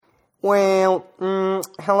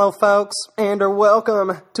Hello folks, and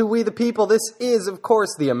welcome to We the People. This is, of course,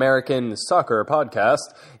 the American Soccer Podcast,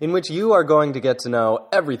 in which you are going to get to know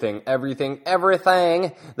everything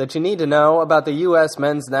that you need to know about the U.S.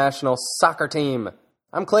 men's national soccer team.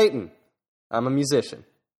 I'm Clayton. I'm a musician.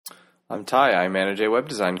 I'm Ty. I manage a web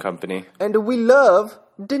design company. And we love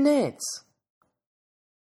the Nets.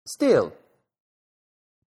 Still.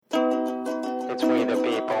 It's we the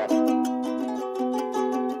people.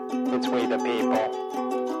 It's we the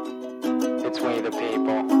people. It's we the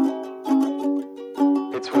people.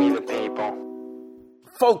 It's we the people.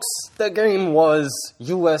 Folks, the game was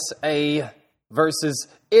USA versus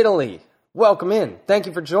Italy. Welcome in. Thank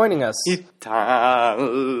you for joining us.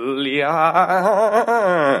 Italia.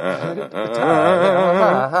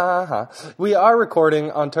 We are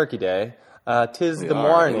recording on Turkey Day. Tis the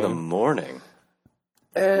morning. In the morning.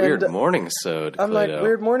 And weird morning-sode. I'm like,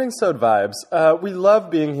 weird morning-sode vibes. We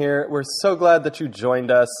love being here. We're so glad that you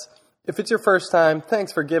joined us. If it's your first time,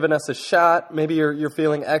 thanks for giving us a shot. Maybe you're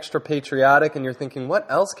feeling extra patriotic and you're thinking,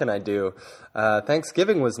 what else can I do?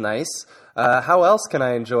 Thanksgiving was nice. How else can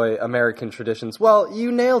I enjoy American traditions? Well,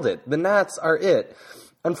 you nailed it. The Nats are it.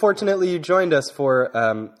 Unfortunately, you joined us for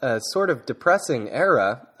a sort of depressing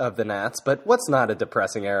era of the Nats, but what's not a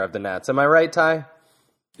depressing era of the Nats? Am I right, Ty?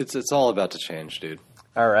 It's all about to change, dude.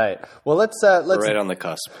 All right. Well, let's We're right on the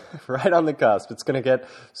cusp. Right on the cusp. It's going to get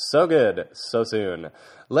so good so soon.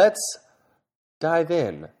 Let's dive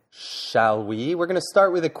in, shall we? We're going to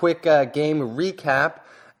start with a quick game recap,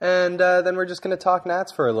 and then we're just going to talk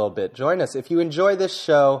Nats for a little bit. Join us. If you enjoy this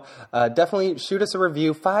show, definitely shoot us a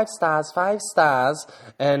review. 5 stars.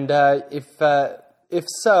 And if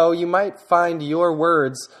so, you might find your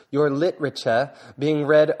words, your literature, being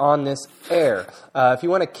read on this air. If you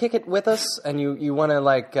want to kick it with us and you want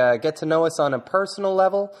to get to know us on a personal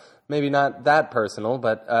level, maybe not that personal,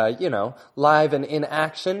 but live and in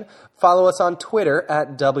action, follow us on Twitter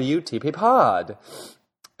at WTPPod.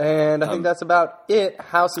 And I think that's about it.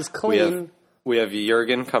 House is clean. We have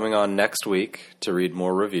Jurgen coming on next week to read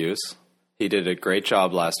more reviews. He did a great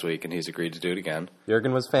job last week, and he's agreed to do it again.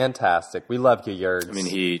 Jurgen was fantastic. We love you, Jurgen. I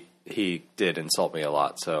mean, he did insult me a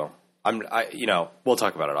lot, so we'll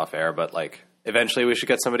talk about it off air. But eventually, we should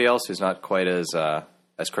get somebody else who's not quite as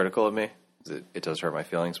critical of me. It does hurt my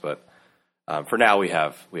feelings, but for now, we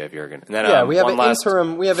have Jurgen. And then we have an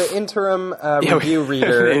interim review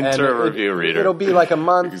reader. Review reader. It'll be like a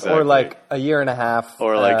month exactly. or a year and a half.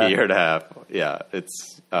 Or a year and a half. Yeah,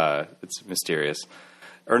 it's mysterious.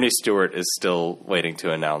 Ernie Stewart is still waiting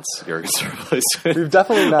to announce Jurgen's replacement. We've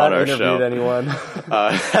definitely not interviewed anyone.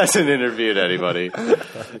 Hasn't interviewed anybody.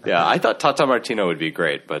 Yeah, I thought Tata Martino would be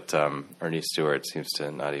great, but Ernie Stewart seems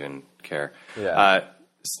to not even care. Yeah.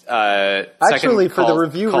 Actually, for the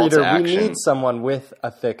review reader, we need someone with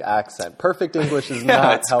a thick accent. Perfect English is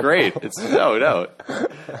not it's helpful. Great. It's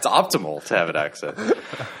optimal to have an accent.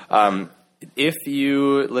 If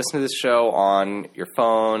you listen to this show on your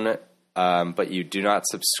phone, but you do not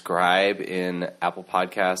subscribe in Apple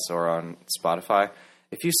Podcasts or on Spotify,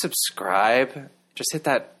 if you subscribe, just hit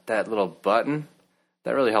that little button.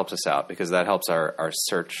 That really helps us out because that helps our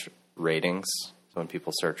search ratings. So when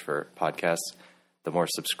people search for podcasts, the more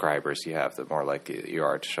subscribers you have, the more likely you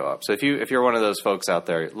are to show up. So if you're one of those folks out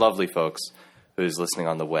there, lovely folks, who's listening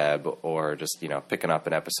on the web or just picking up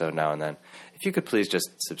an episode now and then, if you could please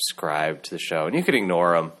just subscribe to the show, and you could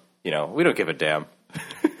ignore them. We don't give a damn.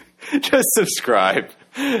 Just subscribe.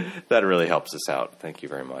 That really helps us out. Thank you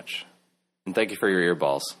very much. And thank you for your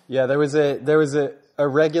earballs. Yeah, there was a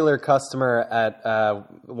regular customer at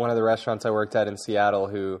one of the restaurants I worked at in Seattle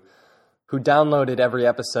who downloaded every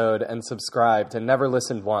episode and subscribed and never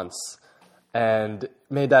listened once, and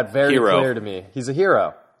made that very clear to me. He's a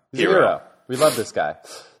hero. He's a hero. We love this guy.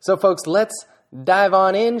 So, folks, let's dive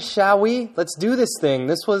on in, shall we? Let's do this thing.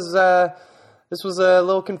 This was a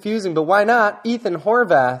little confusing, but why not? Ethan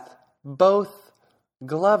Horvath, both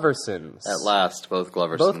Gloversons. At last, both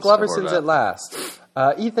Gloversons. Both Gloversons at last.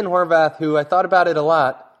 Ethan Horvath, who I thought about it a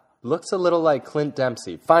lot, looks a little like Clint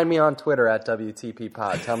Dempsey. Find me on Twitter at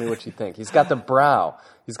WTPPod. Tell me what you think. He's got the brow.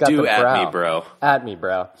 He's got the brow. At me, bro. At me,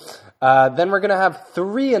 bro. Then we're going to have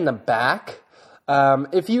 3 in the back.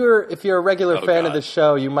 If you're a regular fan of the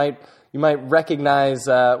show, you might recognize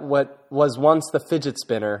what was once the fidget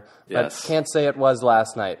spinner, but can't say it was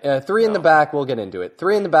last night. 3 in the back, we'll get into it.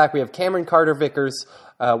 3 in the back, we have Cameron Carter-Vickers,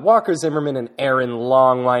 Walker Zimmerman, and Aaron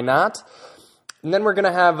Long. Why not? And then we're going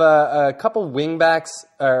to have a couple wingbacks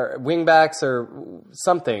or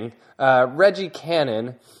something. Reggie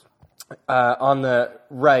Cannon on the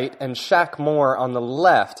right and Shaq Moore on the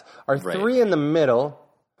left. Our 3 in the middle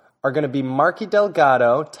are going to be Marky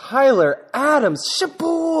Delgado, Tyler Adams,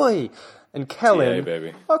 shaboy, and Kellen TA,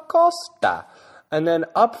 baby. Acosta. And then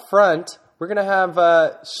up front, we're going to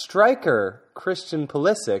have striker Christian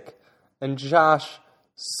Pulisic and Josh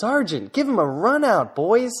Sargent. Give him a run out,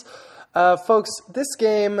 boys. Folks, this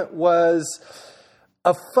game was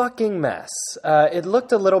a fucking mess. It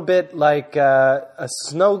looked a little bit like a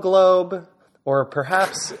snow globe, or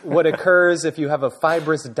perhaps what occurs if you have a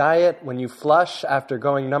fibrous diet when you flush after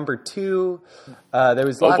going number 2. There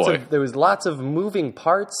was lots of moving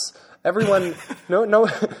parts. Everyone, no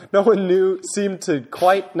one seemed to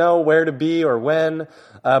quite know where to be or when,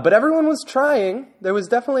 but everyone was trying. There was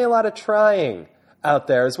definitely a lot of trying out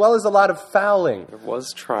there, as well as a lot of fouling. There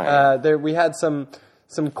was trying. We had some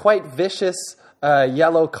quite vicious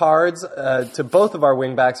yellow cards to both of our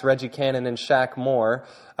wingbacks, Reggie Cannon and Shaq Moore.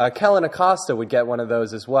 Kellen Acosta would get one of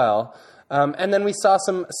those as well. And then we saw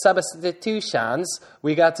some substitutions.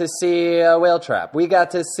 We got to see Whale Trap. We got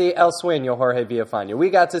to see El Sueño, Jorge Villafaña. We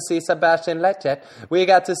got to see Sebastian Lechet. We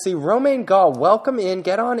got to see Romain Gall. Welcome in.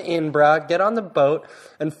 Get on in, brah. Get on the boat.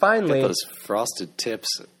 And finally... Get those frosted tips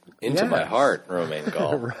into my heart, Romain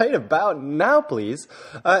Gall. Right about now, please.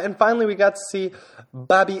 And finally, we got to see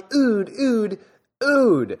Bobby Oud.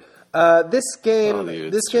 This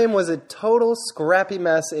game was a total scrappy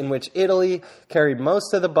mess in which Italy carried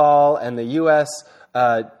most of the ball and the U.S.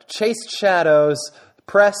 Chased shadows,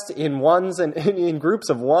 pressed in ones and in groups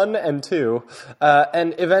of 1 and 2,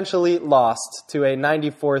 and eventually lost to a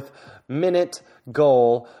 94th minute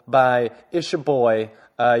goal by Ishaboy.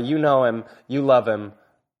 You know him, you love him.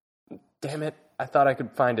 Damn it, I thought I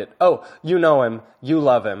could find it. Oh, you know him, you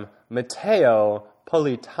love him. Matteo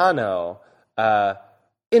Politano.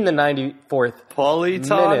 In the 94th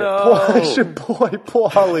minute. Boy,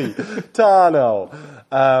 Politano.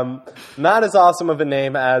 Not as awesome of a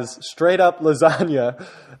name as straight up lasagna,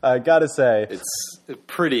 gotta say. It's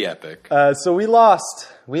pretty epic. So we lost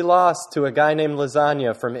to a guy named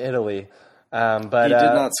Lasagna from Italy. But he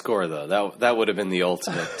did not score, though. That would have been the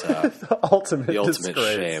ultimate ultimate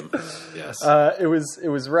shame. Yes. It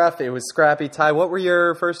was rough. It was scrappy. Ty, what were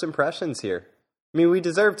your first impressions here? I mean, we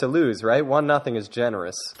deserve to lose, right? 1-0 is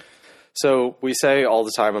generous. So we say all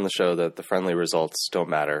the time on the show that the friendly results don't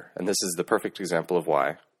matter, and this is the perfect example of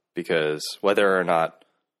why. Because whether or not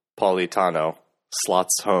Politano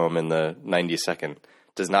slots home in the 92nd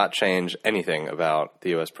does not change anything about the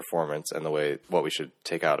U.S. performance and what we should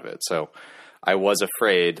take out of it. So I was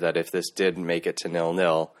afraid that if this did make it to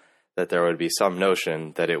 0-0, that there would be some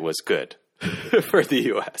notion that it was good for the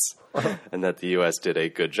U.S. and that the U.S. did a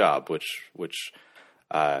good job, which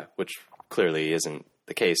clearly isn't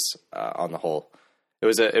the case on the whole. It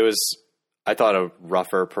was I thought a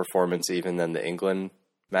rougher performance even than the England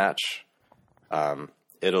match.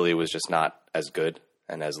 Italy was just not as good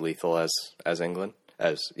and as lethal as England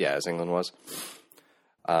as England was.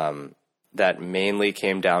 That mainly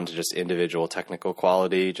came down to just individual technical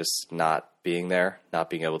quality, just not being there, not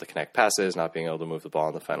being able to connect passes, not being able to move the ball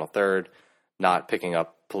in the final third, not picking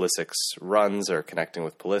up Pulisic's runs or connecting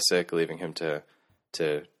with Pulisic, leaving him to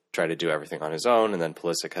try to do everything on his own, and then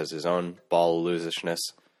Pulisic has his own ball elusishness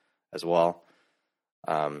as well.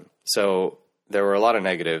 So there were a lot of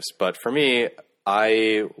negatives, but for me,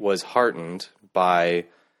 I was heartened by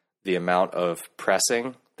the amount of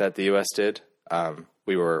pressing that the U.S. did.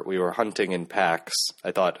 We were hunting in packs.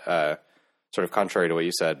 I thought, sort of contrary to what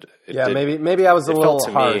you said. Maybe I was a little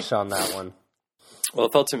harsh on that one. Well,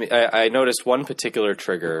 it felt to me, I noticed one particular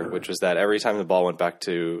trigger, which was that every time the ball went back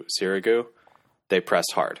to Sirigu, they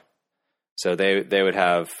pressed hard. So they would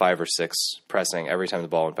have 5 or 6 pressing every time the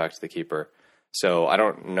ball went back to the keeper. So I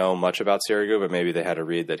don't know much about Sirigu, but maybe they had a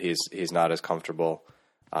read that he's not as comfortable,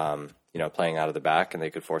 playing out of the back, and they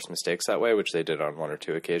could force mistakes that way, which they did on 1 or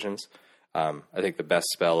 2 occasions. I think the best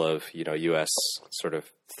spell of U.S. sort of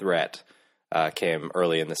threat came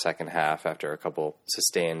early in the second half after a couple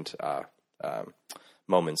sustained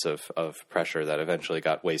moments of pressure that eventually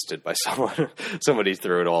got wasted by someone. Somebody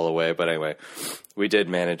threw it all away. But anyway, we did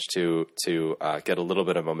manage to get a little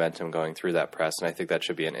bit of momentum going through that press, and I think that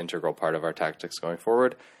should be an integral part of our tactics going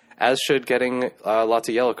forward, as should getting lots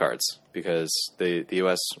of yellow cards, because the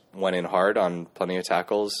U.S. went in hard on plenty of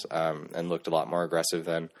tackles and looked a lot more aggressive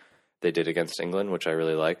than they did against England, which I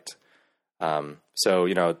really liked. So,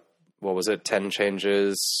 what was it, 10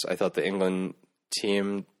 changes? I thought the England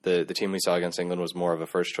team, the team we saw against England was more of a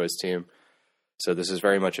first-choice team. So this is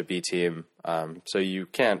very much a B team. So you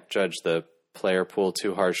can't judge the player pool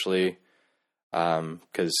too harshly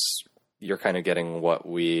because you're kind of getting what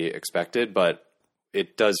we expected, but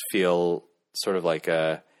it does feel sort of like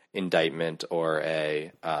a indictment or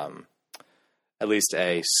at least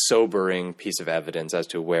a sobering piece of evidence as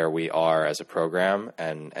to where we are as a program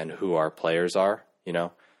and who our players are, you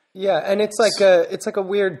know? Yeah, and it's like a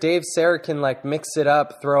weird Dave Sarakin like mix it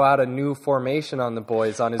up, throw out a new formation on the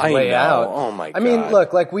boys on his way know. out. Oh my god! I mean,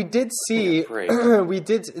 look, like we did see, Great. we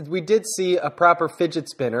did see a proper fidget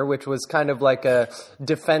spinner, which was kind of like a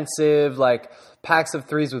defensive, like packs of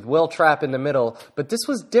threes with Will Trapp in the middle. But this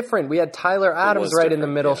was different. We had Tyler Adams right in the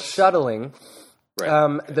different, middle, yes. shuttling.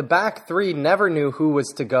 Right. The back three never knew who was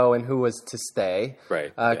to go and who was to stay.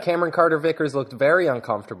 Right, yeah. Cameron Carter-Vickers looked very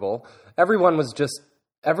uncomfortable. Everyone was just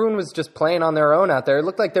playing on their own out there. It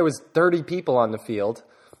looked like there was 30 people on the field.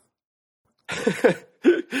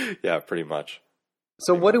 Yeah, pretty much.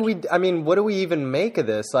 So what do we even make of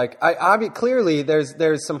this? Like, clearly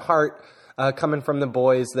there's some heart coming from the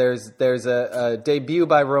boys. There's a debut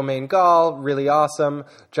by Romain Gall, really awesome.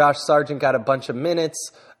 Josh Sargent got a bunch of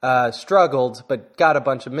minutes, struggled, but got a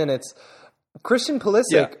bunch of minutes. Christian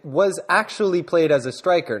Pulisic was actually played as a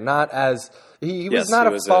striker, not as... He was not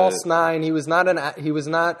a false nine. He was not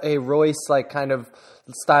a Royce like kind of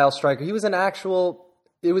style striker. He was an actual.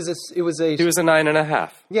 He was a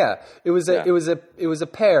 9.5. Yeah, it was a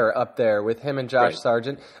pair up there with him and Josh Right.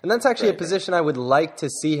 Sargent, and that's actually a position I would like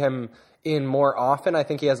to see him in more often. I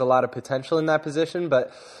think he has a lot of potential in that position,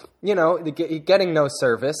 but you know, getting no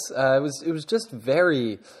service, it was just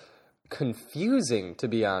very confusing, to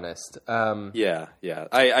be honest. Yeah.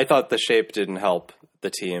 I thought the shape didn't help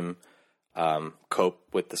the team cope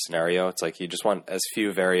with the scenario. It's like you just want as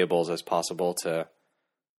few variables as possible to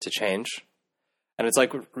change. And it's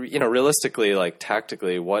like, you know, realistically, like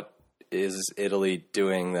tactically, what is Italy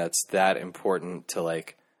doing that's that important to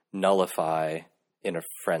like nullify in a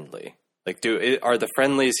friendly? Like, are the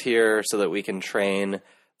friendlies here so that we can train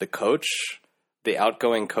the coach, the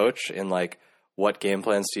outgoing coach, in like what game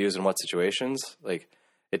plans to use in what situations? Like,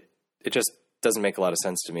 it just doesn't make a lot of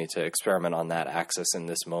sense to me to experiment on that axis in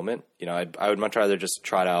this moment. You know, I would much rather just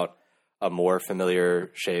trot out a more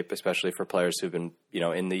familiar shape, especially for players who've been, you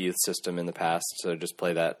know, in the youth system in the past. So just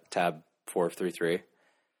play that tab 4-3-3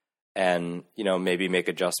 and, you know, maybe make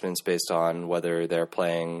adjustments based on whether they're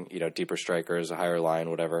playing, you know, deeper strikers, a higher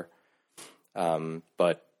line, whatever.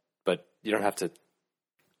 But you don't have to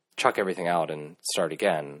chuck everything out and start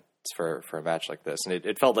again for a match like this. And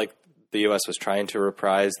it felt like the U.S. was trying to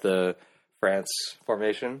reprise the France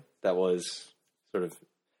formation that was sort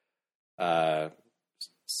of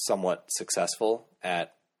somewhat successful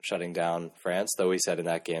at shutting down France, though we said in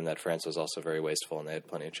that game that France was also very wasteful and they had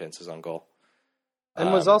plenty of chances on goal.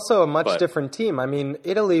 And was also a much different team. I mean,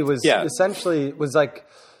 Italy was essentially like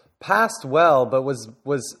passed well, but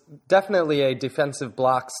was definitely a defensive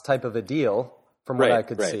blocks type of a deal from what I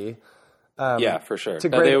could see. Yeah, for sure. To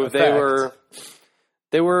great effect.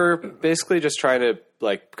 They were basically just trying to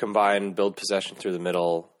like combine, build possession through the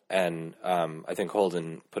middle, and I think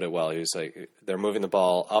Holden put it well. He was like, they're moving the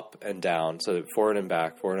ball up and down, so forward and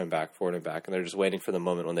back, forward and back, forward and back, and they're just waiting for the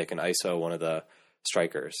moment when they can ISO one of the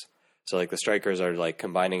strikers. So like the strikers are like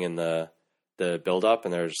combining in the build up,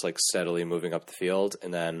 and they're just like steadily moving up the field,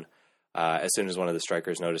 and then as soon as one of the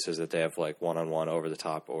strikers notices that they have like one-on-one over the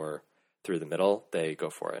top or through the middle, they go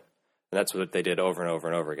for it. And that's what they did over and over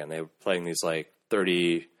and over again. They were playing these like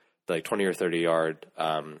 20 or 30 yard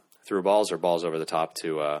through balls or balls over the top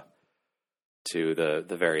to the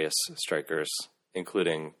various strikers,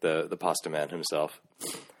 including the pasta man himself.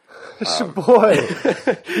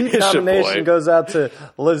 Shaboy. Nomination goes out to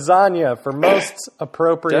Lasagna for most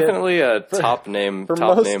appropriate. Definitely a top name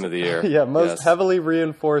of the year. Yeah, most heavily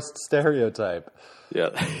reinforced stereotype. Yeah,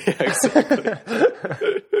 exactly.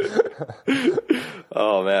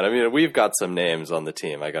 Oh man, I mean, we've got some names on the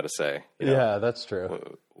team, I got to say. You know, yeah, that's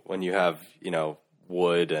true. When you have, you know,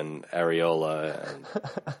 Wood and Areola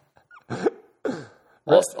and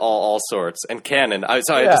all sorts, and Cannon. I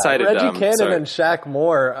decided Reggie Cannon and Shaq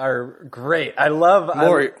Moore are great. I love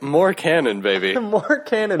more Cannon, baby. More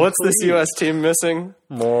Cannon. What's please. this U.S. team missing?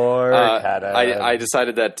 More Cannon. I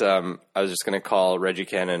decided that I was just going to call Reggie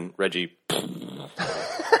Cannon Reggie,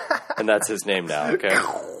 and that's his name now. Okay,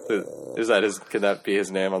 is that his? Can that be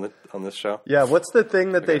his name on this show? Yeah. What's the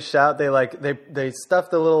thing that they shout? They stuff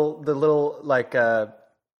the little like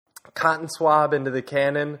cotton swab into the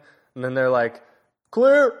cannon, and then they're like,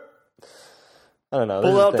 clear. I don't know.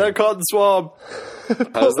 Pull out that cotton swab.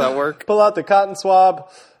 How does that work? Pull out the cotton swab.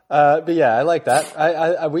 But yeah, I like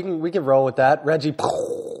that. We can roll with that. Reggie.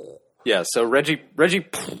 Yeah. So Reggie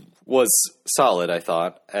was solid, I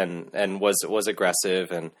thought, and was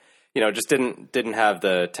aggressive, and you know, just didn't have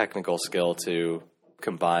the technical skill to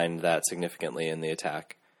combine that significantly in the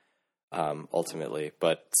attack. ultimately,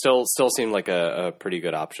 but still seemed like a pretty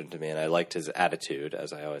good option to me, and I liked his attitude,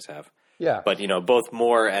 as I always have. Yeah. But both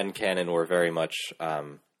Moore and Cannon were very much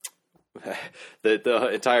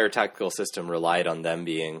the entire tactical system relied on them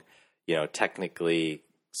being technically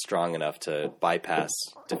strong enough to bypass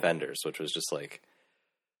defenders, which was just like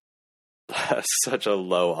such a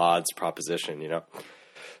low odds proposition,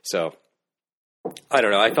 So I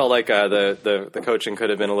don't know. I felt like the coaching could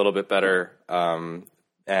have been a little bit better,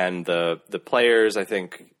 and the players, I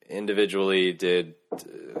think, individually did.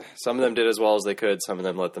 Some of them did as well as they could. Some of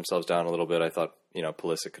them let themselves down a little bit. I thought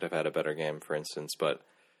Pulisic could have had a better game, for instance, but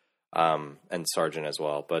and Sargent as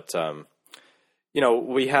well. But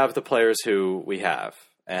we have the players who we have,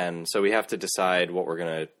 and so we have to decide what we're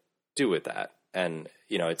going to do with that. And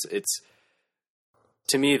it's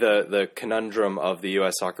to me the conundrum of the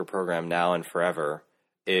U.S. soccer program now and forever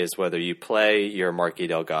is whether you play your Marky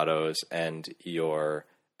Delgados and your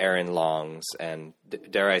Aaron Longs and,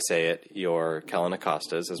 dare I say it, your Kellen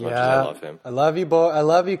Acostas, as much as I love him. I love you, boy. I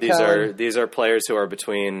love you, Kellen. These are players who are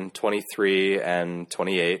between 23 and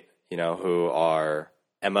 28, who are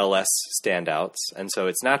MLS standouts. And so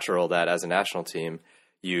it's natural that as a national team,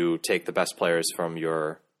 you take the best players from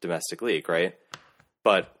your domestic league, right?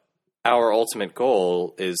 But our ultimate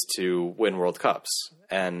goal is to win World Cups.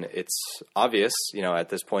 And it's obvious, at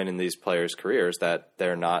this point in these players' careers that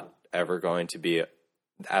they're not ever going to be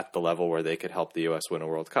at the level where they could help the U.S. win a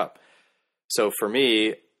World Cup. So for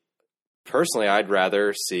me, personally, I'd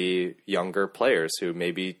rather see younger players who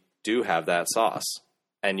maybe do have that sauce,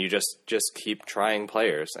 and you just keep trying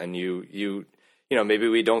players, and you maybe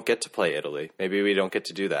we don't get to play Italy. Maybe we don't get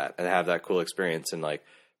to do that and have that cool experience and like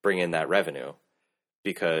bring in that revenue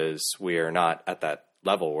because we are not at that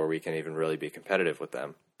level where we can even really be competitive with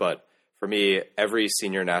them. But for me, every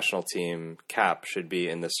senior national team cap should be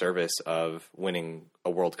in the service of winning a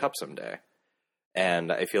World Cup someday.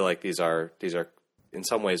 And I feel like these are in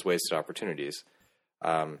some ways wasted opportunities.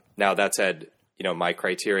 Now that said, my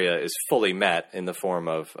criteria is fully met in the form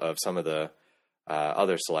of some of the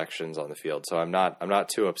other selections on the field. So I'm not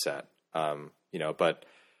too upset. But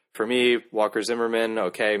for me, Walker Zimmerman,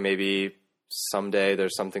 okay, maybe someday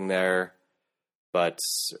there's something there. But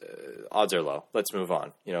odds are low. Let's move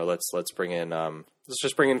on. Let's bring in. Let's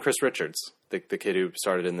just bring in Chris Richards, the kid who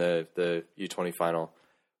started in the U20 final,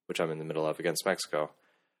 which I'm in the middle of against Mexico.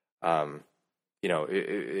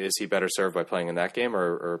 Is he better served by playing in that game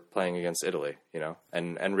or playing against Italy?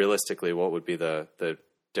 And realistically, what would be the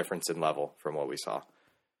difference in level from what we saw?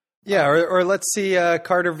 Yeah, or let's see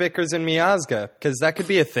Carter Vickers and Miazga, because that could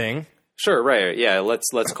be a thing. Sure, right. Yeah,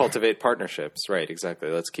 let's cultivate partnerships. Right, exactly.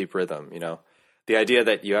 Let's keep rhythm. The idea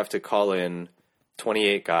that you have to call in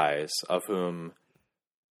 28 guys, of whom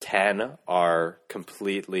 10 are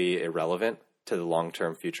completely irrelevant to the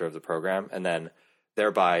long-term future of the program, and then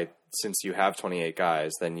thereby, since you have 28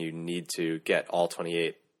 guys, then you need to get all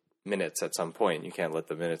 28 minutes at some point. You can't let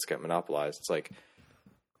the minutes get monopolized. It's like,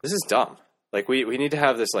 this is dumb. Like, we need to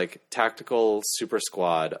have this, like, tactical super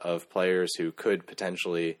squad of players who could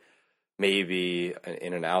potentially, maybe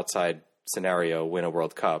in an outside scenario, win a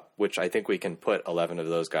World Cup, which I think we can put 11 of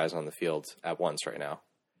those guys on the field at once right now,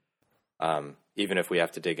 even if we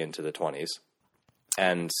have to dig into the 20s,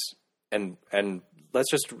 and let's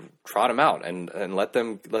just trot them out and let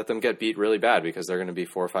them get beat really bad because they're going to be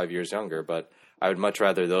 4 or 5 years younger. But I would much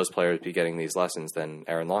rather those players be getting these lessons than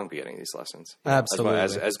Aaron Long be getting these lessons. Absolutely,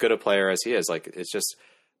 as good a player as he is, like, it's just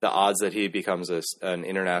the odds that he becomes an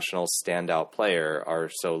international standout player are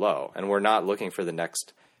so low, and we're not looking for the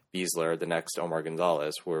next Beasler, the next Omar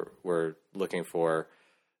Gonzalez. We're looking for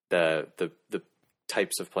the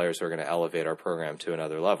types of players who are going to elevate our program to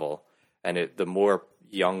another level. And the more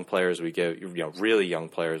young players we give, really young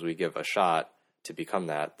players we give a shot to become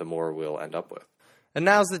that, the more we'll end up with. And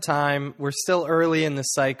now's the time. We're still early in the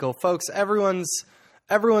cycle, folks. Everyone's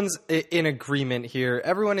in agreement here.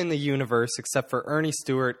 Everyone in the universe, except for Ernie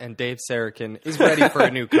Stewart and Dave Sarakin, is ready for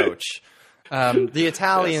a new coach. The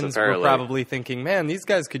Italians were probably thinking, man, these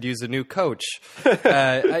guys could use a new coach.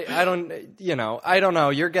 I don't know.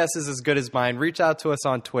 Your guess is as good as mine. Reach out to us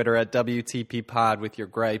on Twitter at WTP Pod with your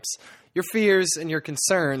gripes, your fears, and your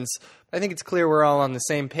concerns. I think it's clear we're all on the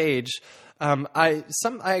same page. I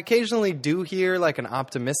occasionally do hear like an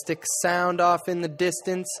optimistic sound off in the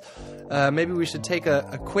distance. Maybe we should take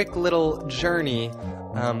a quick little journey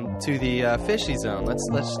to the fishy zone.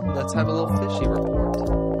 Let's have a little fishy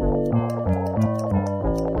report.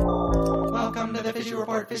 Welcome to the Fishy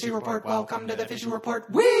Report, Fishy Report. Welcome to the Fishy Report.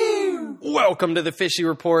 Woo! Welcome to the Fishy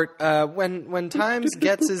Report. When times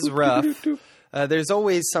gets as rough, there's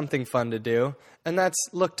always something fun to do, and that's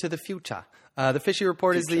look to the future. The Fishy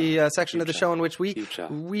Report is the section of the show in which we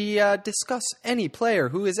discuss any player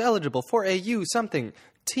who is eligible for a something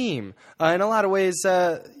team. In a lot of ways,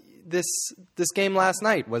 this game last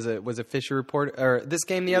night was a Fishy Report, or this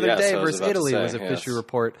game the other day versus Italy was a Fishy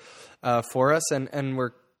Report for us, and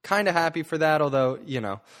we're kind of happy for that, although,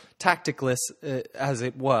 tacticless as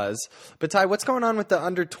it was. But Ty, what's going on with the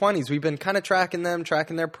under-20s? We've been kind of tracking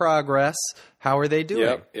their progress. How are they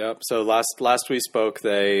doing? Yep. So last we spoke,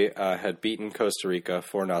 they had beaten Costa Rica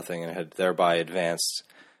 4-0 and had thereby advanced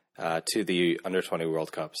to the under-20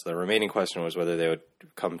 World Cup. So the remaining question was whether they would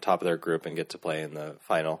come top of their group and get to play in the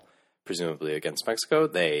final, presumably against Mexico.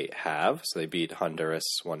 They have. So they beat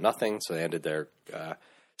Honduras 1-0. So they ended their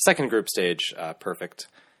second group stage perfect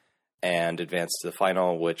and advanced to the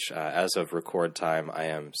final, which, as of record time, I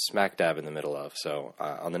am smack dab in the middle of. So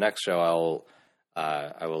on the next show,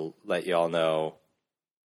 I will let y'all know.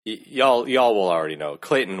 Y'all will already know.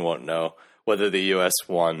 Clayton won't know whether the U.S.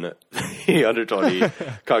 won the under-20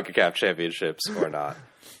 CONCACAF championships or not.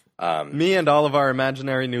 Me and all of our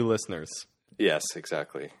imaginary new listeners. Yes,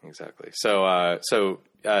 exactly. So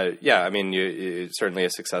yeah, I mean, it's certainly a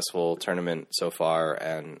successful tournament so far,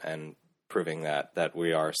 and proving that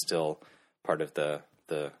we are still part of the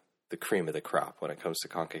cream of the crop when it comes to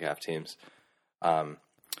CONCACAF teams.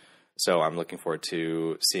 So I'm looking forward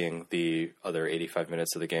to seeing the other 85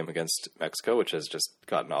 minutes of the game against Mexico, which has just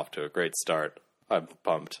gotten off to a great start. I'm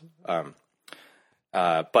pumped.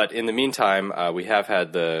 But in the meantime, we have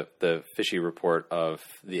had the Fishy Report of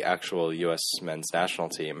the actual U.S. men's national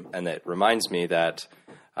team, and it reminds me that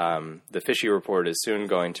the Fishy Report is soon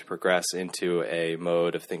going to progress into a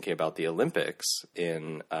mode of thinking about the Olympics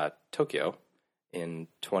in Tokyo in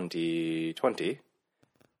 2020.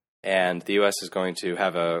 And the U.S. is going to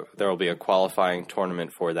have there will be a qualifying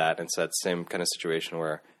tournament for that. And so that's the same kind of situation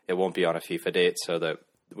where it won't be on a FIFA date, so that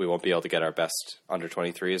we won't be able to get our best under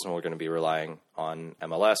 23s, and we're going to be relying on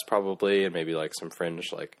MLS probably, and maybe like some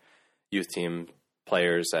fringe like youth team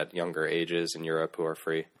players at younger ages in Europe who are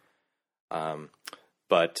free.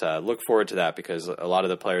 But look forward to that, because a lot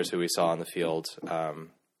of the players who we saw on the field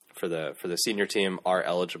for the senior team are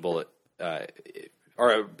eligible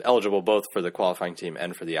both for the qualifying team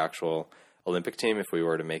and for the actual Olympic team if we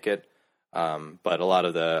were to make it. But a lot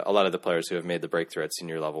of the players who have made the breakthrough at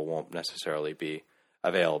senior level won't necessarily be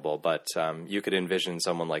available. But you could envision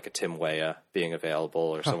someone like a Tim Weah being available,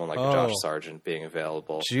 or someone like a Josh Sargent being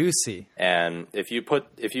available. Juicy. And if you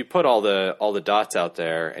put all the dots out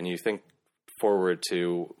there and you think forward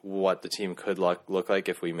to what the team could look like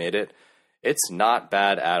if we made it, it's not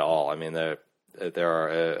bad at all. I mean, there are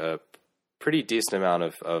a pretty decent amount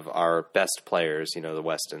of our best players, the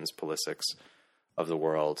Westons, Pulisic's of the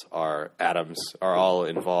world, our Adams, are all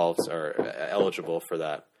involved or eligible for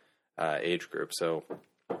that age group. So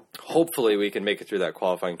hopefully we can make it through that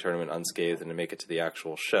qualifying tournament unscathed and to make it to the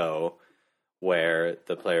actual show where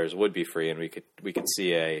the players would be free, and we could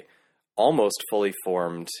see a almost fully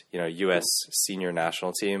formed, U.S. senior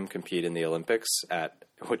national team compete in the Olympics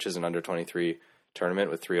which is an under 23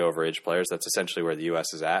 tournament with 3 overage players. That's essentially where the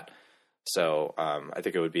U.S. is at. So I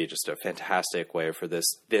think it would be just a fantastic way for this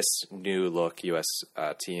new look U.S.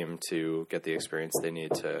 Team to get the experience they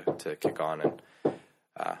need to kick on and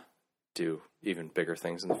do even bigger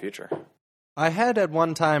things in the future. I had at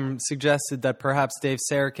one time suggested that perhaps Dave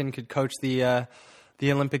Sarakin could coach the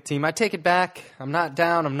Olympic team. I take it back. I'm not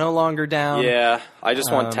down. I'm no longer down. Yeah, I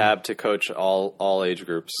just want Tab to coach all age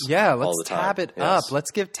groups. Yeah, all let's the time. tab it up.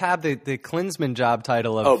 Let's give Tab the Klinsmann job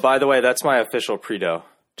title of. Oh, by the way, that's my official credo.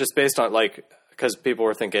 Just based on because people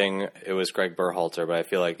were thinking it was Greg Berhalter, but I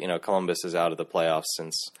feel like Columbus is out of the playoffs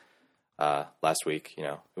since last week.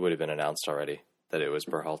 It would have been announced already that it was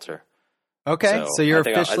Berhalter. Okay, so you're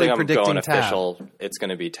officially predicting I'm going Tab. Official. It's going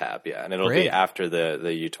to be Tab, yeah, and it'll Great. be after the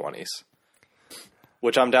U20s,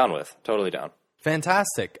 which I'm down with. Totally down.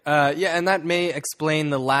 Fantastic. Yeah, and that may explain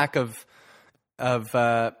the lack of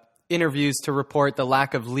interviews to report, the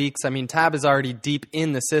lack of leaks. I mean, Tab is already deep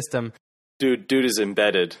in the system. Dude is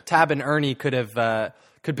embedded. Tab and Ernie could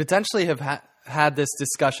potentially have had this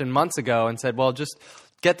discussion months ago and said, "Well, just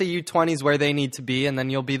get the U20s where they need to be, and then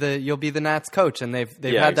you'll be the Nats coach." And they've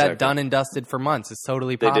had that done and dusted for months. It's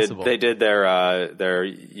totally possible. They did their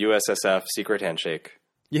USSF secret handshake.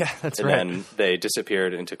 Yeah, that's and right. And then they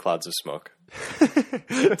disappeared into clouds of smoke.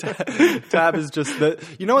 Tab is just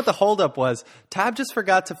you know what the holdup was? Tab just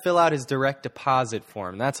forgot to fill out his direct deposit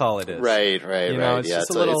form. That's all it is. Right. It's Yeah,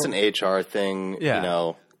 just it's an HR thing.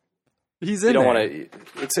 Yeah. He's in you don't there.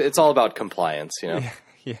 want to. It's all about compliance. Yeah.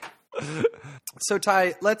 So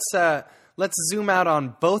Ty, let's let's zoom out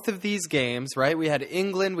on both of these games, right? We had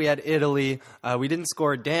England, we had Italy. We didn't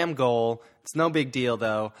score a damn goal. It's no big deal,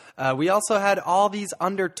 though. We also had all these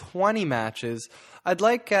under 20 matches. I'd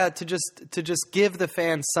like to just give the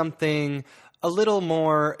fans something a little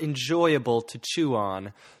more enjoyable to chew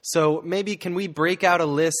on. So maybe can we break out a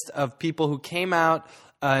list of people who came out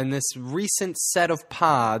in this recent set of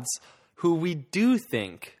pods who we do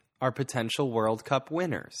think are potential World Cup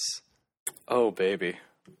winners? Oh, baby.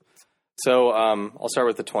 So I'll start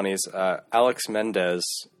with the 20s. Alex Mendez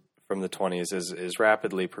from the 20s is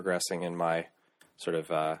rapidly progressing in my sort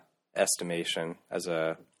of estimation as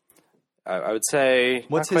I would say.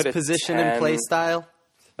 What's his position and play style?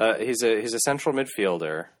 He's a central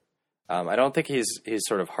midfielder. I don't think he's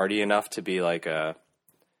sort of hardy enough to be like a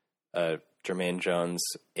Jermaine Jones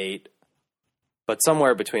 8, but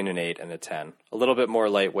somewhere between an 8 and a 10. A little bit more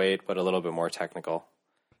lightweight, but a little bit more technical.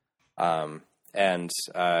 And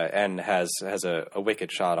has a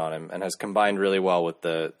wicked shot on him, and has combined really well with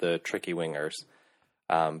the tricky wingers.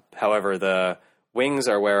 However, the wings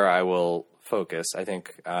are where I will focus. I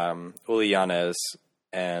think Uli Yanez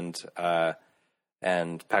and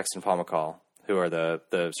Paxton Pomykal, who are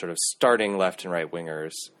the sort of starting left and right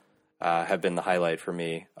wingers, have been the highlight for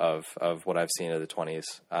me of what I've seen of the 20s.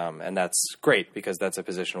 And that's great because that's a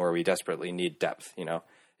position where we desperately need depth. You know,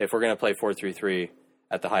 if we're going to play 4-3-3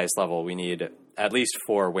 at the highest level, we need at least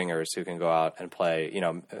 4 wingers who can go out and play, you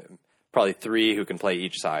know, probably 3 who can play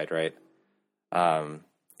each side, right?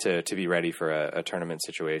 To be ready for a tournament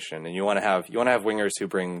situation. And you want to have wingers who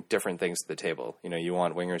bring different things to the table. You know, you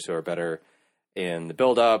want wingers who are better in the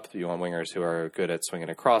build-up. You want wingers who are good at swinging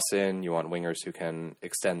a cross in. You want wingers who can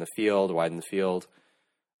extend the field, widen the field.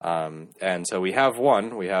 And so we have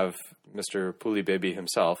one. We have Mr. Puli Baby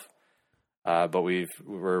himself. But we're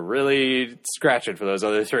really scratching for those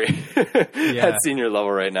other 3 at senior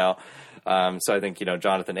level right now. So I think, you know,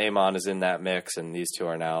 Jonathan Amon is in that mix, and these 2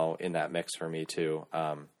 are now in that mix for me too,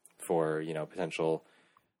 for, you know, potential,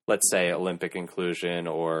 let's say, Olympic inclusion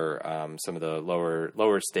or some of the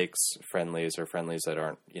lower stakes friendlies or friendlies that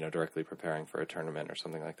aren't, you know, directly preparing for a tournament or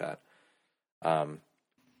something like that.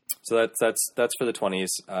 So that's for the 20s.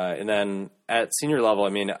 And then at senior level, I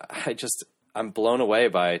mean, I'm blown away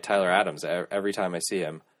by Tyler Adams every time I see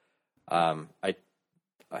him. I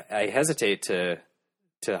hesitate to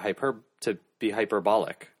be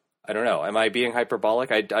hyperbolic. I don't know. Am I being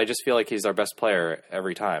hyperbolic? I just feel like he's our best player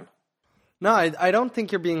every time. No, I don't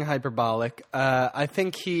think you're being hyperbolic. I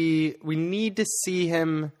think we need to see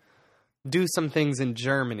him do some things in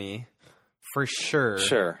Germany for sure.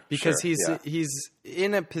 Sure, because he's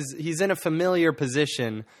in a familiar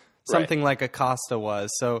position, something like Acosta was.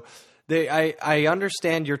 So I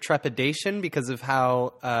understand your trepidation because of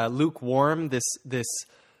how lukewarm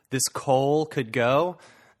this coal could go.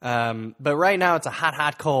 But right now it's a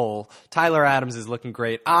hot coal. Tyler Adams is looking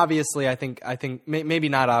great. Obviously, I think maybe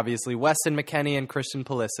not obviously, Weston McKennie and Christian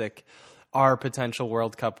Pulisic are potential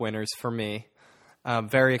World Cup winners for me.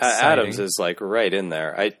 Very exciting. Adams is like right in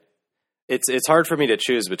there. It's hard for me to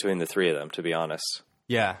choose between the 3 of them, to be honest.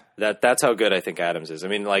 Yeah. That's how good I think Adams is. I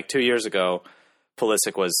mean, like 2 years ago,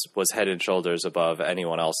 Pulisic was head and shoulders above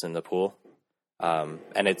anyone else in the pool.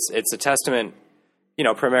 And it's a testament, you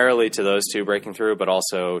know, primarily to those 2 breaking through, but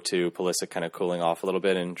also to Pulisic kind of cooling off a little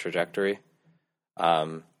bit in trajectory.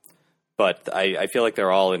 But I feel like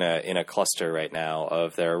they're all in a cluster right now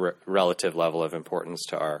of their relative level of importance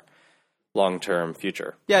to our long-term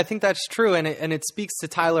future. Yeah, I think that's true, and it speaks to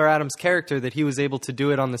Tyler Adams' character that he was able to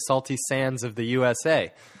do it on the salty sands of the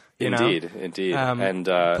USA. Indeed. And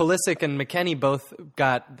Pulisic and McKennie both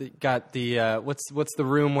got the what's the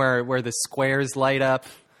room where the squares light up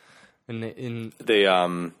in the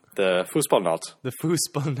Fußballnacht. The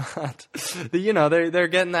Fußballnacht. They're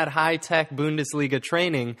getting that high tech Bundesliga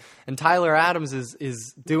training, and Tyler Adams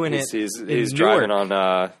is doing it. He's driving on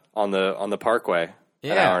the Parkway.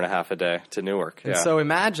 An hour and a half a day to Newark. And so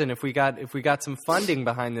imagine if we got some funding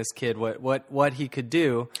behind this kid, what he could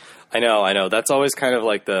do. I know. That's always kind of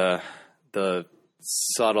like the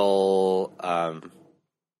subtle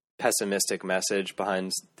pessimistic message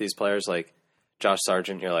behind these players. Like Josh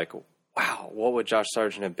Sargent, you're like, wow, what would Josh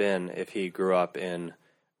Sargent have been if he grew up in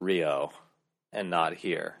Rio and not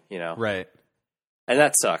here? You know, right? And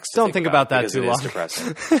that sucks. Don't think about that too long. It's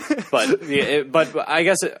depressing. but I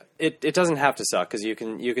guess it doesn't have to suck because you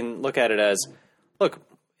can look at it as, look,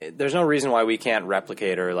 there's no reason why we can't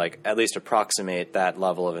replicate or like at least approximate that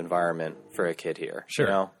level of environment for a kid here. Sure,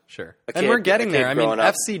 you know? Sure. And we're getting there. I mean,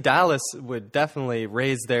 FC Dallas would definitely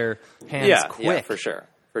raise their hands quick. Yeah,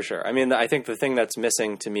 for sure. I mean, I think the thing that's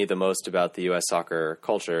missing to me the most about the U.S. soccer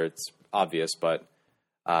culture, it's obvious, but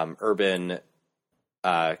urban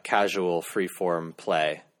casual freeform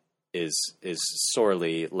play is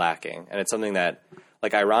sorely lacking, and it's something that,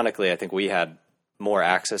 like, ironically, I think we had more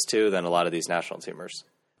access to than a lot of these national teamers.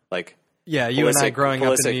 Like, yeah, you and I growing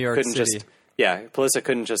up in New York City. Pulisic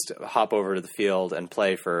couldn't just hop over to the field and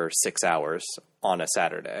play for 6 hours on a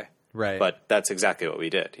Saturday. Right. But that's exactly what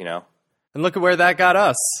we did, you know? And look at where that got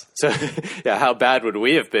us. So, yeah, how bad would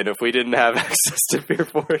we have been if we didn't have access to Pier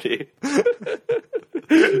 40?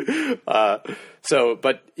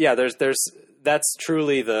 But yeah, that's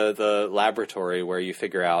truly the laboratory where you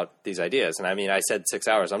figure out these ideas. And I mean, I said 6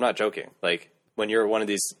 hours. I'm not joking. Like, when you're one of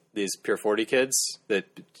these Pier 40 kids, that,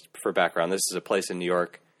 for background, this is a place in New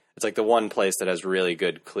York. It's like the one place that has really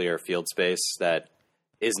good, clear field space that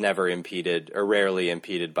is never impeded or rarely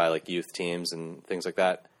impeded by like youth teams and things like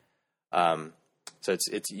that. So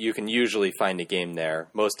it's you can usually find a game there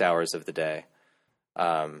most hours of the day,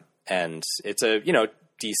 and it's a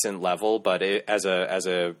decent level. But as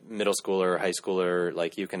a middle schooler, high schooler,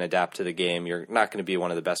 like, you can adapt to the game. You're not going to be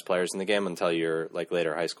one of the best players in the game until you're like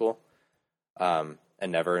later high school, and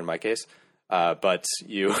never in my case. But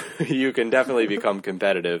you can definitely become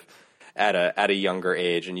competitive at a younger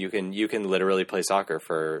age, and you can literally play soccer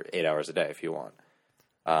for 8 hours a day if you want.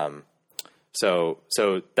 So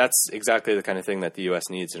that's exactly the kind of thing that the U.S.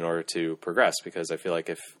 needs in order to progress, because I feel like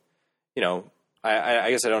if, I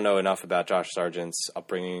guess I don't know enough about Josh Sargent's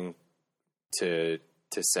upbringing to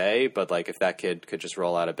say, but like, if that kid could just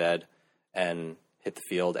roll out of bed and hit the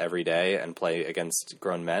field every day and play against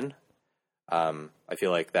grown men, I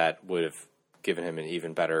feel like that would have given him an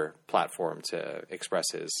even better platform to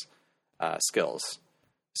express his skills.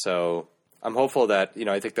 So I'm hopeful that,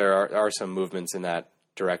 I think there are some movements in that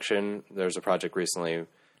direction. There was a project recently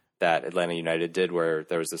that Atlanta United did where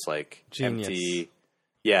there was this like Genius.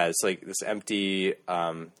 it's like this empty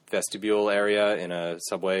vestibule area in a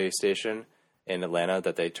subway station in Atlanta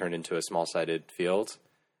that they turned into a small-sided field.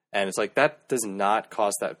 And it's like, that does not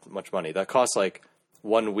cost that much money. That costs like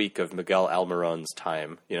 1 week of Miguel Almiron's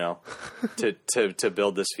time, to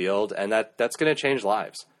build this field. And that's going to change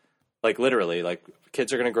lives. Like, literally, like,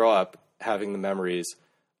 kids are going to grow up having the memories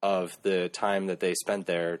of the time that they spent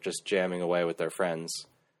there just jamming away with their friends,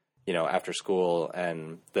 after school,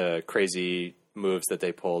 and the crazy moves that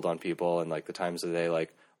they pulled on people, and like the times that they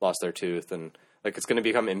like lost their tooth, and like, it's going to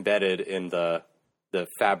become embedded in the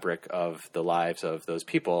fabric of the lives of those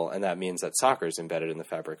people. And that means that soccer is embedded in the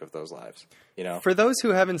fabric of those lives, For those who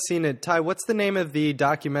haven't seen it, Ty, what's the name of the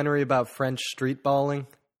documentary about French street balling?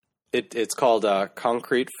 It's called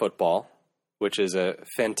Concrete Football, which is a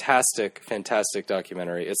fantastic, fantastic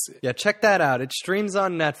documentary. Check that out. It streams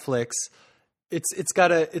on Netflix. It's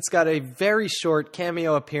got a very short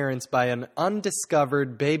cameo appearance by an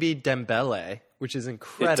undiscovered baby Dembele, which is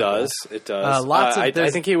incredible. It does. I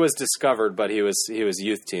think he was discovered, but he was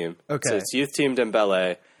youth team. Okay, so it's youth team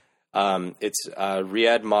Dembele. It's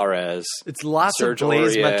Riyad Mahrez. It's lots Serge of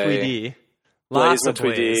Blaise Aurier, Matuidi. Blaise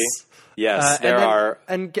Matuidi. Yes, there are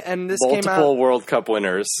and this multiple came out, World Cup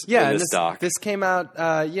winners in this doc. This came out,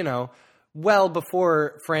 well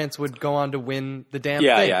before France would go on to win the damn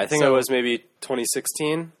thing. Yeah, I think it was maybe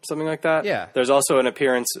 2016, something like that. Yeah. There's also an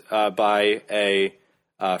appearance by a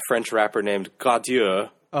French rapper named Gaudieu.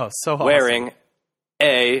 Oh, so awesome. Wearing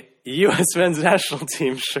a U.S. men's national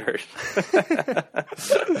team shirt. It's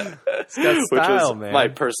got style, which was man. my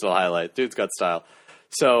personal highlight. Dude's got style.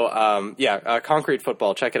 So, Concrete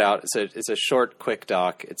Football. Check it out. It's a short, quick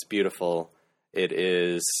doc. It's beautiful. It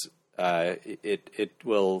is. It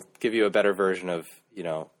will give you a better version of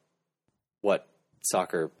what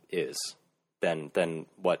soccer is than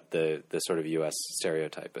what the sort of U.S.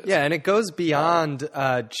 stereotype is. Yeah, and it goes beyond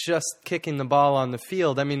just kicking the ball on the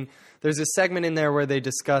field. I mean, there's a segment in there where they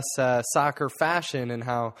discuss soccer fashion and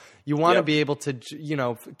how you want to be able to,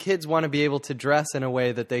 kids want to be able to dress in a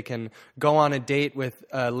way that they can go on a date with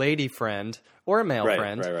a lady friend or a male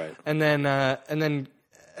friend, right. and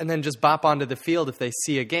then just bop onto the field if they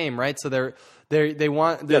see a game, right? So they're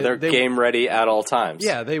game ready at all times.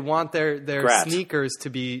 Yeah, they want their sneakers to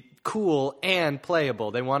be cool and playable.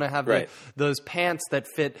 They want to have those pants that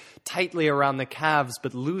fit tightly around the calves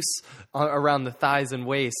but loose around the thighs and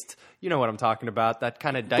waist. You know what I'm talking about? That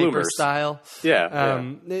kind of diaper Bloomers. style. Yeah.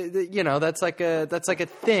 That's like a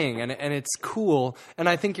thing, and it's cool. And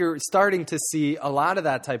I think you're starting to see a lot of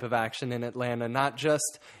that type of action in Atlanta, not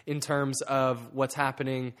just in terms of what's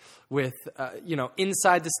happening with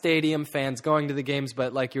inside the stadium, fans going to the games,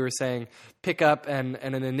 but like you were saying, pick up and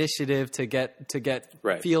an initiative to get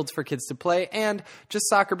fields for kids to play, and just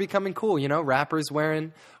soccer becoming cool. Rappers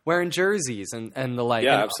wearing jerseys and the like.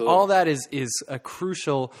 Yeah, and absolutely. all that is a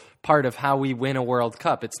crucial part of how we win a World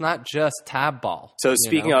Cup. It's not just tab ball. So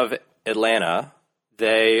speaking of Atlanta,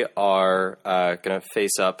 they are going to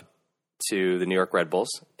face up to the New York Red Bulls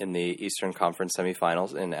in the Eastern Conference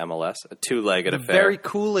semifinals in MLS, a two-legged affair. Very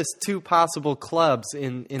coolest two possible clubs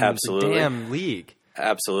in the damn league.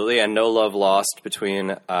 Absolutely, and no love lost between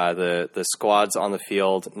the squads on the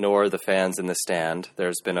field nor the fans in the stand.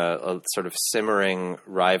 There's been a sort of simmering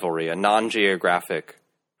rivalry, a non-geographic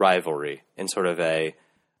rivalry in sort of a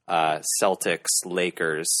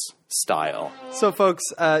Celtics-Lakers style. So, folks,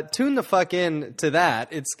 tune the fuck in to that.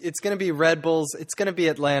 It's going to be Red Bulls. It's going to be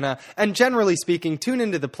Atlanta. And generally speaking, tune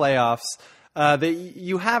into the playoffs.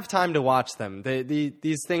 You have time to watch them.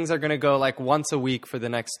 These things are going to go like once a week for the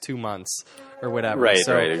next 2 months or whatever.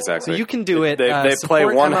 Right, exactly. So you can do it. They play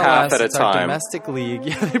one MLS, half at a it's our time. Domestic league.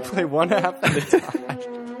 Yeah, they play one half at a time.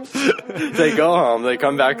 They go home. They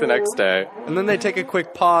come back the next day. And then they take a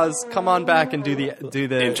quick pause, come on back and do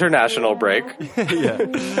the International break. yeah.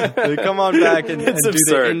 They come on back and do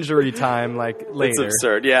the injury time like later. It's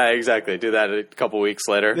absurd. Yeah, exactly. Do that a couple weeks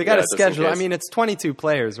later. They got to schedule. I mean, it's 22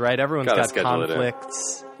 players, right? Everyone's got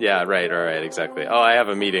conflicts. Yeah, right, exactly. Oh, I have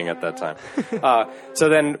a meeting at that time. So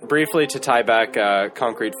then, briefly to tie back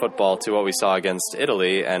concrete football to what we saw against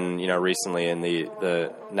Italy, and recently in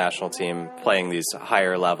the national team playing these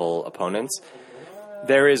higher level opponents,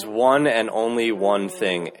 there is one and only one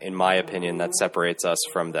thing, in my opinion, that separates us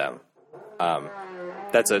from them.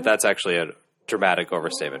 That's actually a dramatic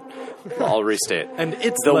overstatement. I'll restate. And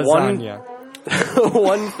it's the lasagna.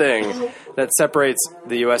 One thing that separates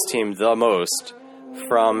the U.S. team the most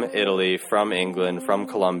from Italy, from England, from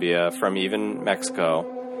Colombia, from even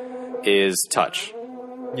Mexico is touch.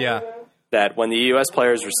 Yeah. That when the U.S.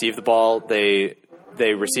 players receive the ball, they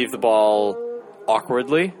receive the ball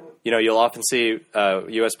awkwardly. You'll often see a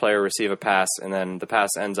U.S. player receive a pass, and then the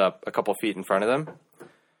pass ends up a couple feet in front of them.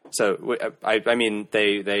 So, I mean,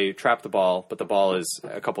 they trap the ball, but the ball is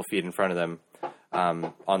a couple feet in front of them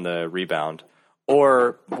on the rebound.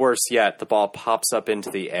 Or, worse yet, the ball pops up into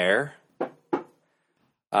the air.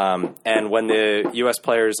 And when the U.S.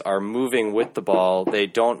 players are moving with the ball, they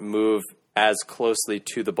don't move as closely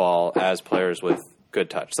to the ball as players with good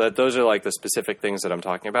touch. So those are like the specific things that I'm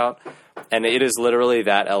talking about. And it is literally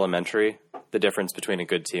that elementary, the difference between a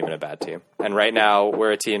good team and a bad team. And right now,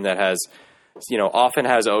 we're a team that has, often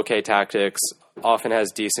has okay tactics, often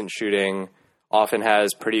has decent shooting, often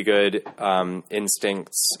has pretty good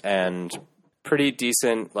instincts and pretty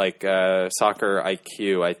decent soccer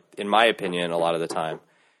IQ, in my opinion, a lot of the time.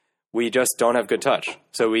 We just don't have good touch.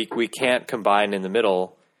 So we can't combine in the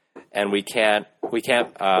middle, and we can't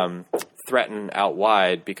threaten out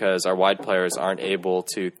wide because our wide players aren't able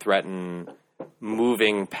to threaten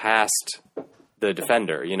moving past the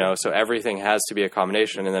defender, So everything has to be a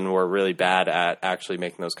combination, and then we're really bad at actually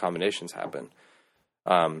making those combinations happen.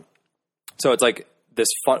 So it's like this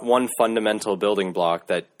one fundamental building block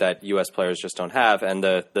that U.S. players just don't have, and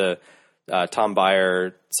the Tom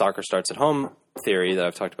Byer soccer starts at home theory that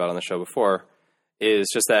I've talked about on the show before is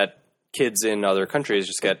just that kids in other countries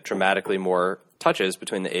just get dramatically more touches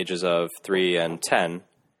between the ages of 3 and 10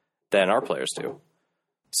 than our players do.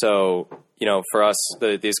 So, for us,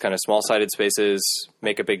 these kind of small-sided spaces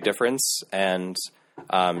make a big difference. And,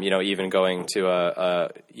 even going to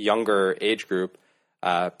a younger age group,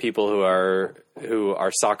 people who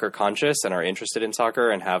are soccer conscious and are interested in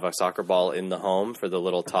soccer and have a soccer ball in the home for the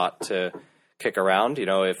little tot to kick around,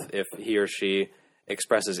 if he or she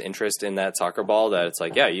expresses interest in that soccer ball, that it's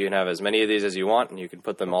like, yeah, you can have as many of these as you want and you can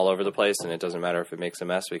put them all over the place and it doesn't matter if it makes a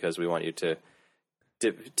mess because we want you to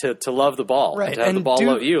love the ball, right, to have the ball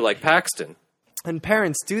love you, like Paxton. And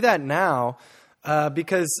parents do that now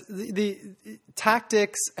because the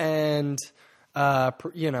tactics and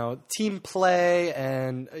team play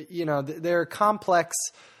and there are complex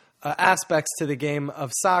aspects to the game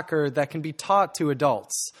of soccer that can be taught to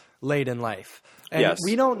adults late in life. And yes.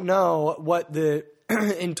 We don't know what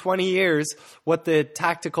in 20 years, what the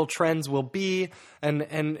tactical trends will be. And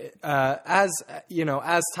as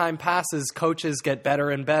time passes, coaches get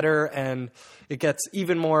better and better and it gets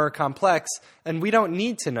even more complex. And we don't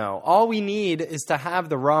need to know. All we need is to have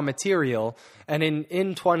the raw material. And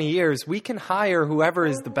in 20 years, we can hire whoever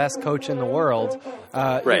is the best coach in the world.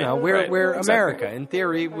 We're America. Exactly. In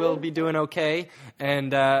theory, we'll be doing okay.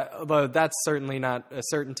 And although that's certainly not a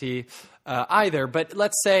certainty either. But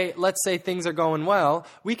let's say things are going well,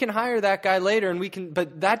 we can hire that guy later, and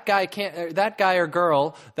but that guy can't. That guy or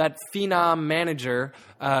girl, that phenom manager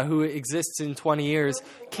who exists in 20 years,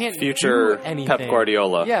 can't Future do anything. Pep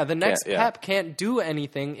Guardiola. Yeah, the next Yeah. Pep can't do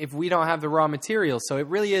anything if we don't have the raw materials. So it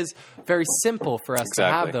really is very simple for us to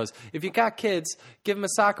have Exactly. those. If you got kids, give them a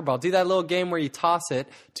soccer ball. Do that little game where you toss it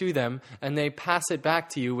to them and they pass it back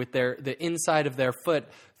to you with the inside of their foot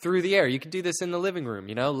through the air. You could do this in the living room,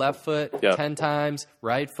 left foot Yep. 10 times,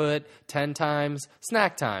 right foot 10 times,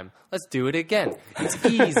 snack time. Let's do it again. It's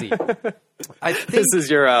easy. I think This is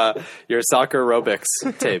your soccer aerobics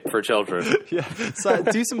tape for children. so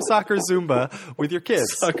do some soccer Zumba with your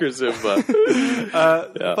kids. Soccer Zumba.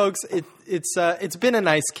 Folks, it's been a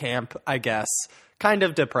nice camp, I guess. Kind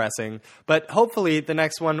of depressing, but hopefully the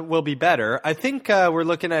next one will be better. I think we're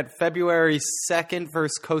looking at February 2nd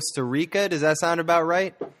versus Costa Rica. Does that sound about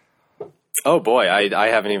right? Oh boy, I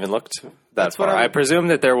haven't even looked that That's what far. I'm- I presume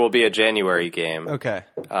that there will be a January game Okay.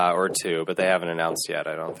 or two, but they haven't announced yet,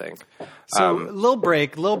 I don't think. So little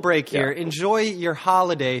break here. yeah. Enjoy your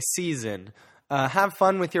holiday season. Have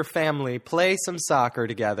fun with your family. Play some soccer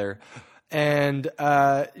together. And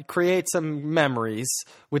create some memories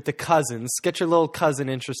with the cousins. Get your little cousin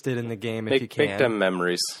interested in the game if you can. Make them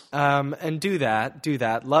memories. And do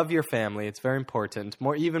that. Love your family. It's very important.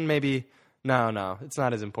 More even maybe no, it's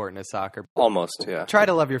not as important as soccer. Almost, yeah. Try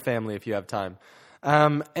to love your family if you have time.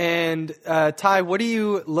 And Ty, what are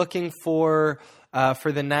you looking for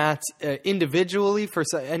the Nats individually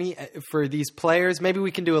for these players? Maybe we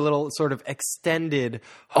can do a little sort of extended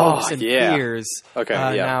hopes and yeah. fears Okay,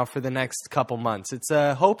 yeah. now for the next couple months. It's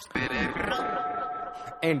hopes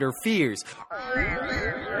and or fears.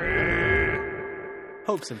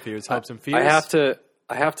 Hopes and fears.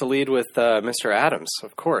 I have to lead with Mr. Adams,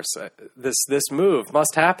 of course. This move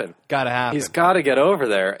must happen. Gotta happen. He's got to get over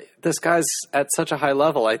there. This guy's at such a high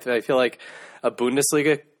level. I feel like a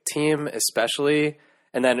Bundesliga team, especially,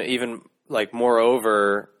 and then even like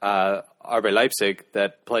moreover, RB Leipzig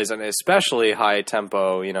that plays an especially high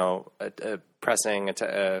tempo, pressing,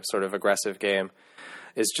 a sort of aggressive game,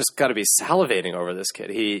 is just got to be salivating over this kid.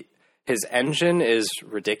 His engine is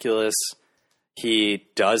ridiculous. He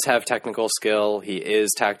does have technical skill. He is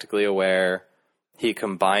tactically aware. He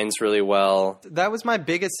combines really well. That was my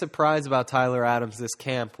biggest surprise about Tyler Adams this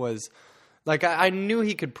camp was, like, I knew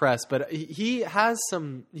he could press, but he has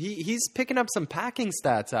he's picking up some packing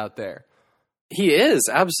stats out there. He is,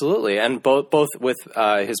 absolutely. And both with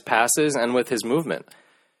his passes and with his movement.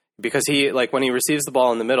 Because when he receives the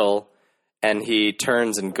ball in the middle and he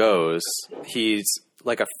turns and goes, he's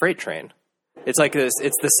like a freight train. It's like this.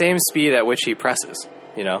 It's the same speed at which he presses,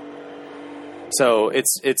 So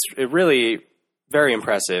it's really very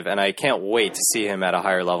impressive, and I can't wait to see him at a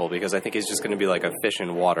higher level because I think he's just going to be like a fish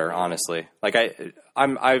in water. Honestly, like I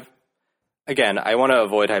want to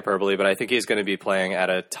avoid hyperbole, but I think he's going to be playing at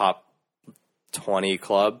a top 20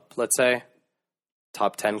 club, let's say,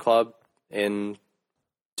 top 10 club in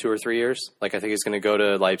 2 or 3 years. Like I think he's going to go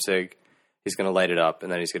to Leipzig, he's going to light it up,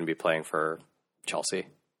 and then he's going to be playing for Chelsea,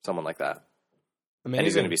 someone like that. Amazing. And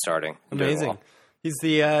he's going to be starting. and doing Amazing. well. He's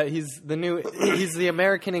the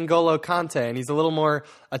American N'Golo Kante, and he's a little more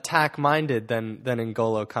attack minded than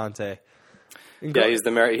N'Golo Kante. Yeah, he's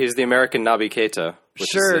the American Naby Keita. Which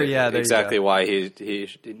Sure, is yeah, there you exactly go. why he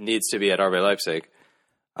needs to be at RB Leipzig.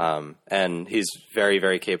 And he's very,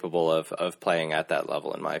 very capable of playing at that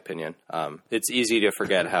level, in my opinion. It's easy to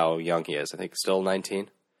forget how young he is. I think still 19.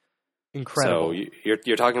 Incredible. So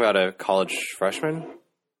you're talking about a college freshman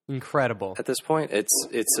Incredible. at this point.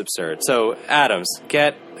 It's absurd. So Adams,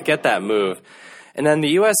 get that move. And then the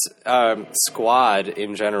U.S. Squad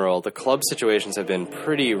in general, the club situations have been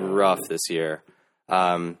pretty rough this year.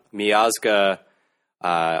 Miazga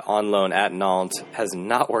on loan at Nantes has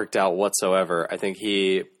not worked out whatsoever. I think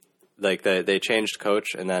they changed coach,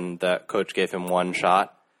 and then the coach gave him one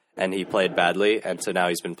shot, and he played badly, and so now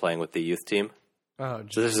he's been playing with the youth team. Oh,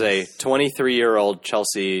 So this is a 23-year-old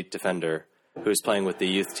Chelsea defender who's playing with the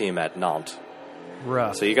youth team at Nantes.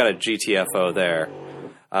 rough. So you got a GTFO there.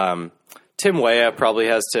 Tim Weah probably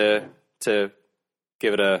has to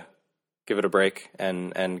give it a break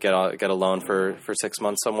and get a loan for 6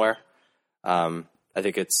 months somewhere. I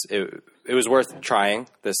think it was worth trying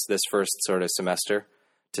this first sort of semester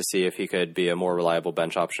to see if he could be a more reliable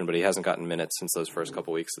bench option, but he hasn't gotten minutes since those first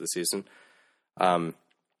couple weeks of the season.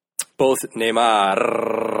 Both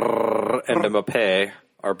Neymar and Mbappe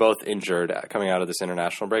are both injured coming out of this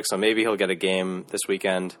international break, so maybe he'll get a game this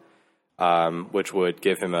weekend, which would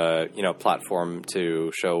give him a platform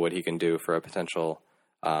to show what he can do for a potential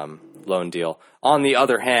loan deal. On the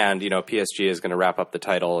other hand, PSG is going to wrap up the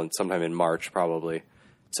title and sometime in March probably,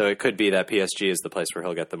 So it could be that PSG is the place where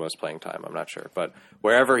he'll get the most playing time. I'm not sure. But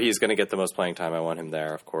wherever he's going to get the most playing time, I want him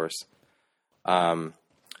there, of course. And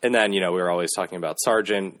then, we were always talking about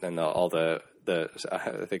Sargent and all the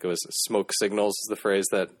I think it was smoke signals is the phrase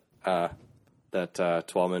that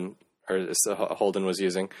Twellman or Holden was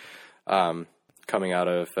using, coming out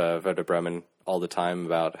of Werder Bremen all the time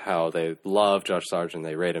about how they love Josh Sargent,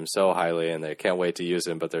 they rate him so highly, and they can't wait to use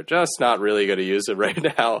him, but they're just not really going to use him right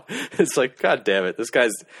now. It's like, God damn it, this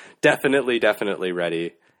guy's definitely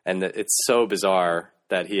ready, and it's so bizarre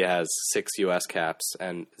that he has 6 U.S. caps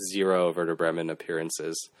and 0 Werder Bremen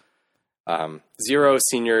appearances. 0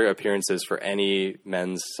 senior appearances for any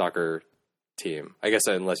men's soccer team. I guess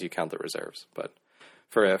unless you count the reserves, but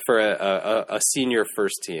for a senior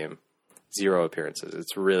first team, 0 appearances.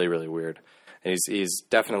 It's really, really weird. And he's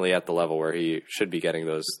definitely at the level where he should be getting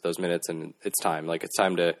those minutes, and it's time. Like, it's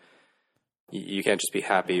time to. You can't just be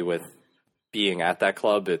happy with being at that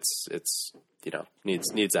club. It's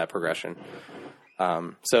needs that progression.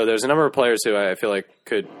 So there's a number of players who I feel like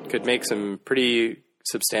could make some pretty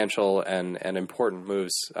substantial and important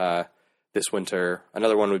moves this winter.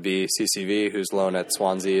 Another one would be CCV, whose loan at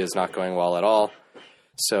Swansea is not going well at all.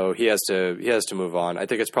 So he has to move on. I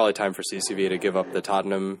think it's probably time for CCV to give up the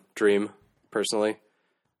Tottenham dream. Personally,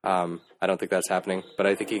 I don't think that's happening, but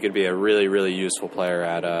I think he could be a really, really useful player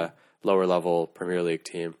at a lower level Premier League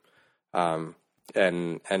team, and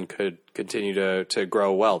could continue to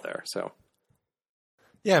grow well there. So,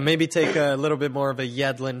 yeah, maybe take a little bit more of a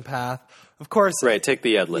Yedlin path. Of course, right. Take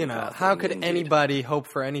the Yedlin path. How could anybody hope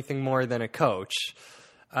for anything more than a coach?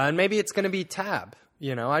 And maybe it's going to be Tab.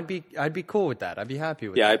 I'd be cool with that. I'd be happy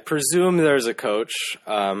with that. Yeah, I presume there's a coach.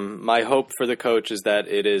 My hope for the coach is that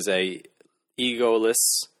it is a egoless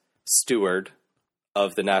steward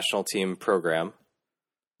of the national team program.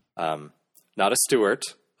 Not a steward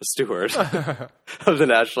of the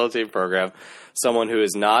national team program. Someone who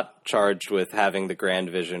is not charged with having the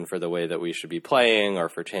grand vision for the way that we should be playing, or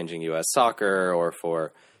for changing U.S. soccer, or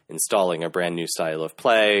for installing a brand new style of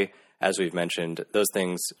play. As we've mentioned, those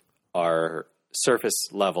things are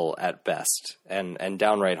surface level at best and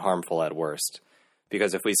downright harmful at worst.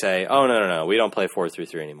 Because if we say, oh, no, we don't play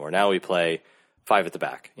 4-3-3 anymore. Now we play 5 at the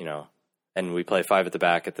back, and we play 5 at the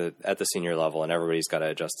back at the senior level, and everybody's got to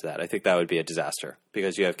adjust to that. I think that would be a disaster,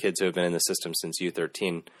 because you have kids who have been in the system since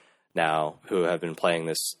U13 now who have been playing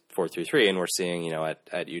this 4-3-3, and we're seeing, at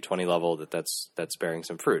U20 level that's bearing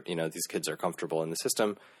some fruit. These kids are comfortable in the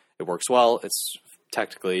system. It works well. It's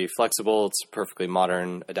tactically flexible. It's perfectly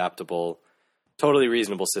modern, adaptable, totally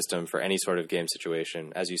reasonable system for any sort of game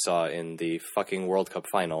situation. As you saw in the fucking World Cup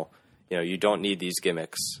final, you don't need these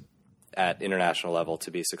gimmicks at international level to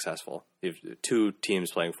be successful. You have 2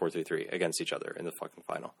 teams playing 4-3-3 against each other in the fucking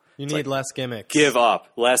final. You need less gimmicks. Give up.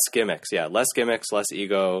 Less gimmicks. Yeah, less gimmicks, less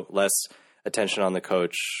ego, less attention on the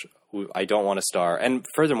coach. I don't want a star. And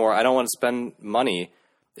furthermore, I don't want to spend money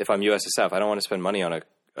if I'm USSF. I don't want to spend money on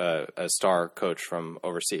a star coach from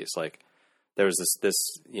overseas. Like, there was this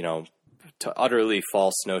utterly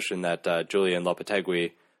false notion that Julian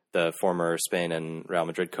Lopetegui, the former Spain and Real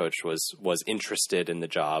Madrid coach, was interested in the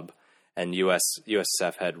job, and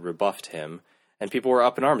USSF had rebuffed him, and people were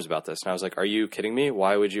up in arms about this. And I was like, are you kidding me?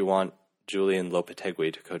 Why would you want Julian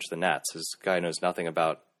Lopetegui to coach the Nats? This guy knows nothing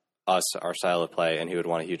about us, our style of play, and he would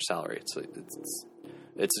want a huge salary.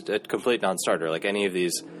 It's a complete non-starter. Like any of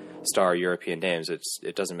these star European names,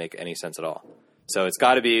 it doesn't make any sense at all. So it's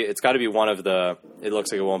got to be one of the. It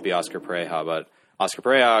looks like it won't be Oscar Pareja, but Oscar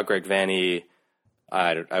Pareja, Greg Vanney.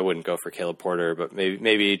 I wouldn't go for Caleb Porter, but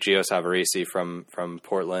maybe Gio Savarese from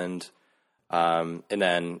Portland. And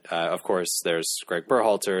then, of course, there's Greg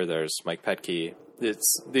Berhalter, there's Mike Petke.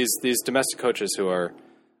 It's these domestic coaches who are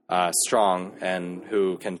strong and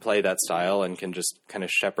who can play that style and can just kind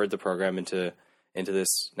of shepherd the program into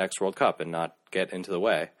this next World Cup and not get into the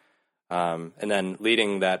way. And then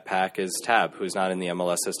leading that pack is Tab, who's not in the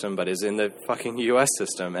MLS system, but is in the fucking U.S.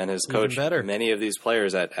 system and has coached many of these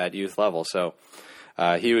players at youth level. So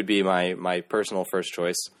he would be my personal first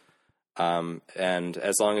choice. And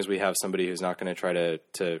as long as we have somebody who's not going to try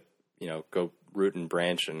to go root and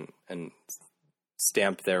branch and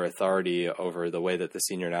stamp their authority over the way that the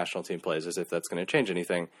senior national team plays, as if that's going to change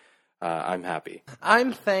anything, I'm happy.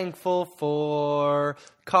 I'm thankful for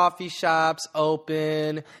coffee shops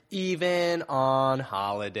open even on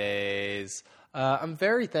holidays. I'm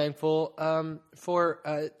very thankful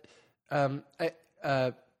for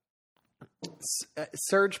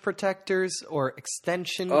surge protectors or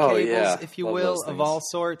extension cables, if you will, of all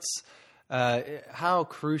sorts. How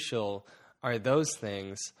crucial are those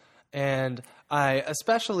things? And I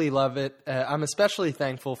especially love it. I'm especially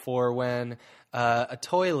thankful for when a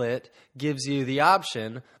toilet gives you the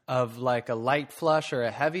option of like a light flush or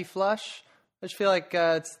a heavy flush. I just feel like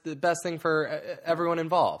it's the best thing for everyone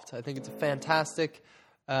involved. I think it's a fantastic,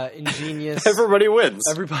 ingenious. Everybody wins.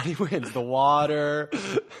 Everybody wins. The water,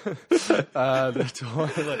 the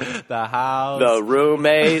toilet, the house, The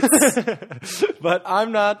roommates. But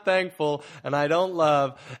I'm not thankful, and I don't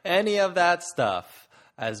love any of that stuff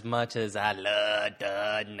as much as I love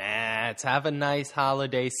the Nats. Have a nice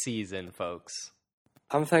holiday season, folks.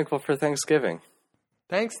 I'm thankful for Thanksgiving.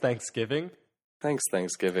 Thanks, Thanksgiving. Thanks,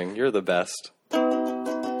 Thanksgiving. You're the best.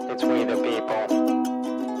 It's we the people.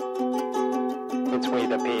 It's we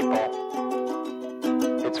the people.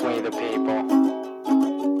 It's we the people.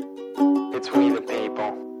 It's we the people.